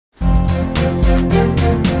Welcome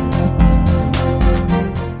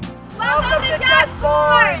to Just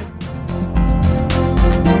Born!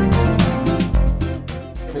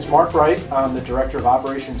 My name is Mark Wright. I'm the Director of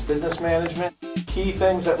Operations Business Management. Key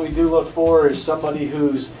things that we do look for is somebody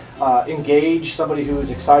who's engaged, somebody who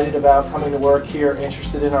is excited about coming to work here,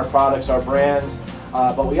 interested in our products, our brands,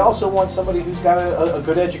 but we also want somebody who's got a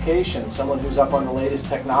good education, someone who's up on the latest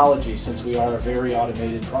technology, since we are a very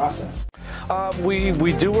automated process.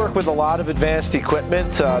 We do work with a lot of advanced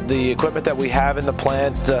equipment. The equipment that we have in the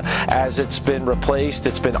plant, as it's been replaced,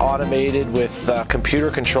 it's been automated with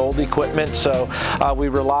computer-controlled equipment, so we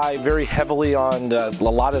rely very heavily on a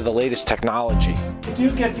lot of the latest technology. I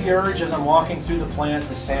do get the urge as I'm walking through the plant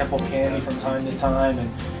to sample candy from time to time,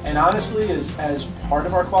 and honestly, as part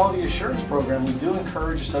of our quality assurance program, we do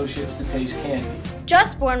encourage associates to taste candy.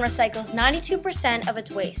 Just Born recycles 92% of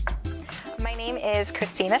its waste. My name is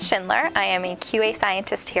Cristina Schindler. I am a QA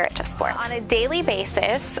scientist here at Just Born. On a daily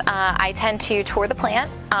basis, I tend to tour the plant,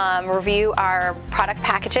 review our product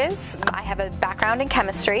packages. I have a background in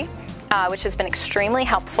chemistry, which has been extremely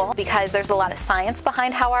helpful because there's a lot of science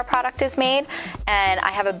behind how our product is made, and I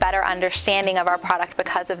have a better understanding of our product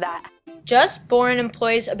because of that. Just Born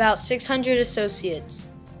employs about 600 associates.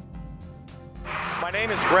 My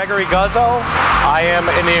name is Gregory Guzzo. I am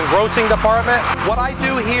in the engrossing department. What I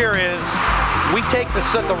do here is we take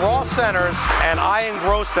the raw centers and I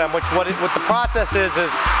engross them, what the process is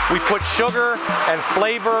we put sugar and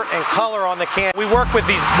flavor and color on the can. We work with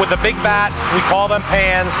the big bats, we call them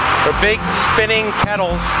pans. They're big spinning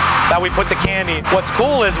kettles that we put the candy. What's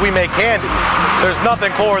cool is we make candy. There's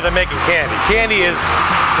nothing cooler than making candy. Candy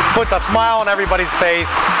puts a smile on everybody's face.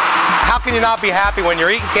 How can you not be happy when you're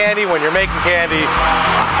eating candy, when you're making candy?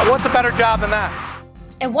 What's a better job than that?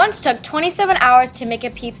 It once took 27 hours to make a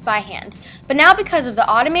peep by hand, but now because of the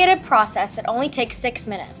automated process, it only takes 6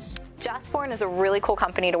 minutes. Just Born is a really cool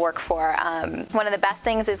company to work for. One of the best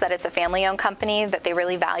things is that it's a family-owned company, that they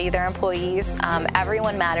really value their employees.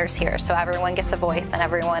 Everyone matters here, so everyone gets a voice and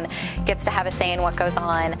everyone gets to have a say in what goes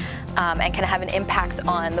on and can have an impact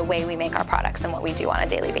on the way we make our products and what we do on a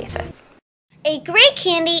daily basis. A great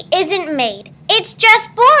candy isn't made, it's just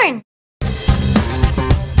born!